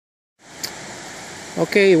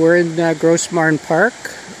Okay, we're in Gros Morne Park.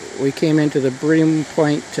 We came into the Broom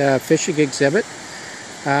Point Fishing Exhibit,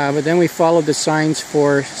 but then we followed the signs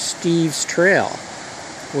for Steve's Trail,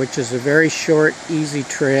 which is a very short, easy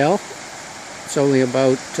trail. It's only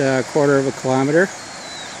about a quarter of a kilometer.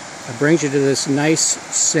 It brings you to this nice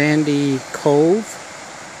sandy cove,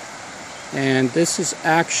 and this is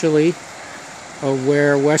actually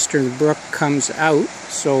where Western Brook comes out,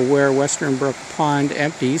 so where Western Brook Pond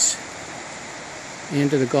empties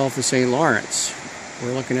into the Gulf of St. Lawrence.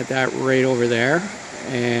 We're looking at that right over there,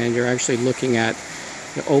 and you're actually looking at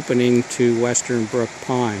the opening to Western Brook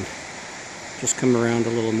Pond. Just come around a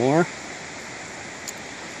little more.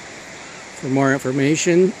 For more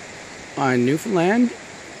information on Newfoundland,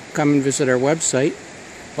 come and visit our website,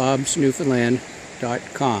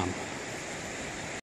 bobsnewfoundland.com.